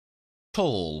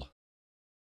Tall.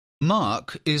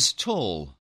 Mark is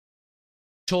tall.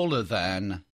 Taller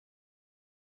than.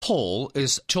 Paul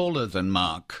is taller than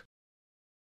Mark.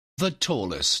 The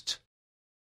tallest.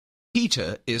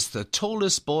 Peter is the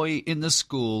tallest boy in the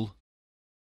school.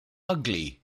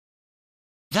 Ugly.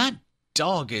 That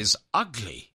dog is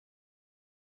ugly.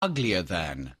 Uglier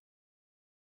than.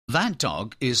 That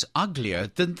dog is uglier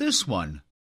than this one.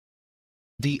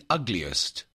 The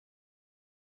ugliest.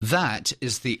 That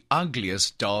is the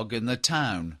ugliest dog in the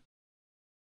town.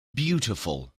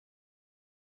 Beautiful.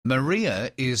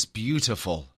 Maria is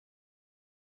beautiful.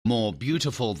 More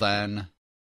beautiful than.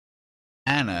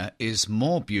 Anna is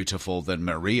more beautiful than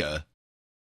Maria.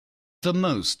 The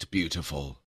most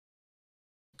beautiful.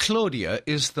 Claudia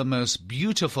is the most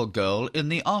beautiful girl in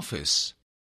the office.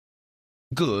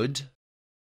 Good.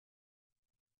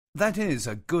 That is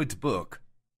a good book.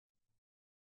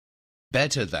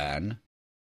 Better than.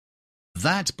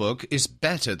 That book is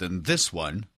better than this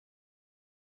one.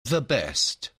 The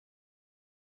best.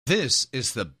 This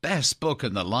is the best book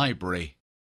in the library.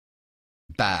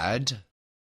 Bad.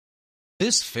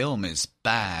 This film is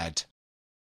bad.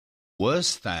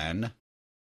 Worse than.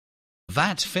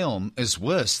 That film is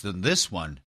worse than this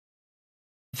one.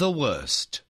 The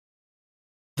worst.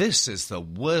 This is the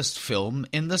worst film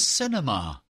in the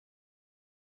cinema.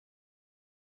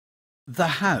 The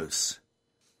house.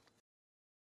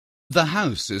 The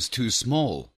house is too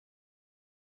small.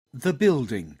 The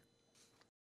building.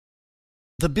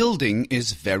 The building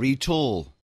is very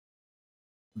tall.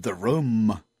 The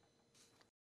room.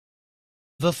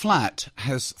 The flat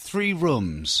has 3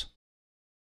 rooms.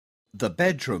 The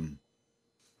bedroom.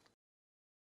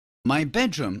 My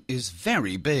bedroom is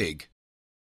very big.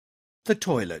 The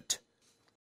toilet.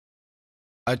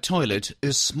 A toilet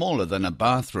is smaller than a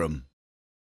bathroom.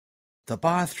 The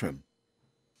bathroom.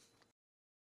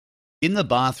 In the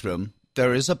bathroom,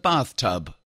 there is a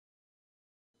bathtub.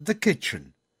 The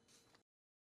kitchen.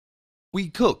 We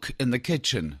cook in the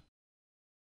kitchen.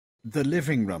 The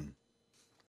living room.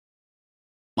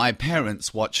 My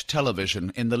parents watch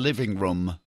television in the living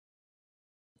room.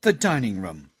 The dining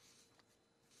room.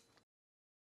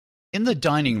 In the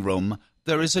dining room,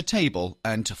 there is a table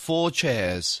and 4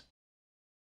 chairs.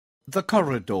 The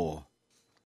corridor.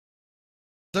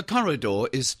 The corridor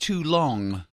is too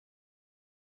long.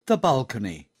 The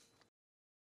balcony.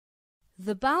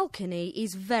 The balcony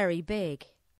is very big.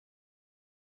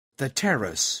 The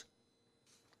terrace.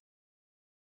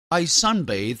 I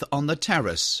sunbathe on the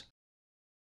terrace.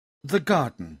 The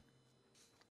garden.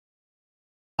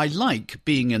 I like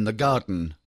being in the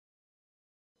garden.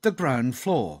 The ground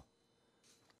floor.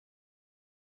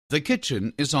 The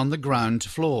kitchen is on the ground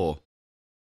floor.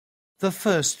 The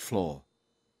first floor.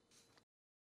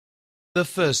 The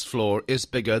first floor is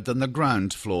bigger than the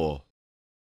ground floor.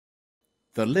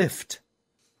 The lift.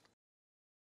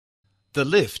 The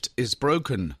lift is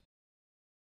broken.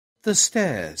 The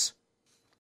stairs.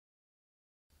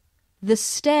 The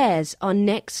stairs are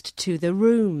next to the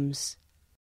rooms.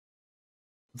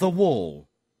 The wall.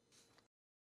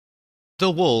 The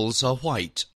walls are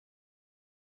white.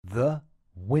 The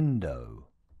window.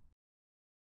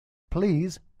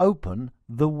 Please open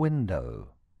the window.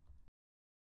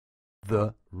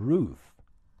 The roof.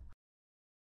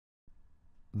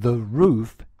 The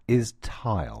roof is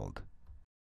tiled.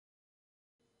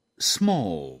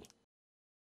 Small.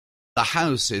 The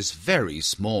house is very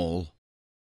small.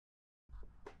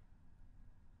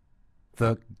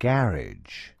 The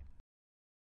garage.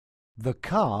 The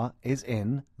car is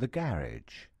in the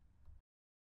garage.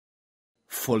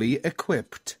 Fully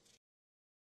equipped.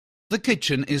 The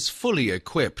kitchen is fully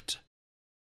equipped.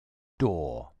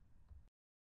 Door.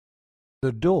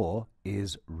 The door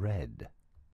is red.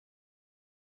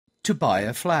 To buy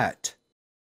a flat.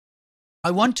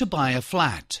 I want to buy a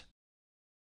flat.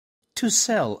 To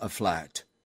sell a flat.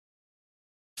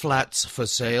 Flats for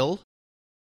sale.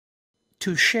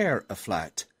 To share a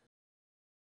flat.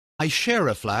 I share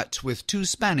a flat with 2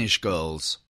 Spanish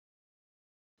girls.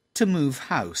 To move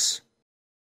house.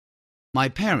 My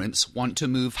parents want to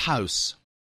move house.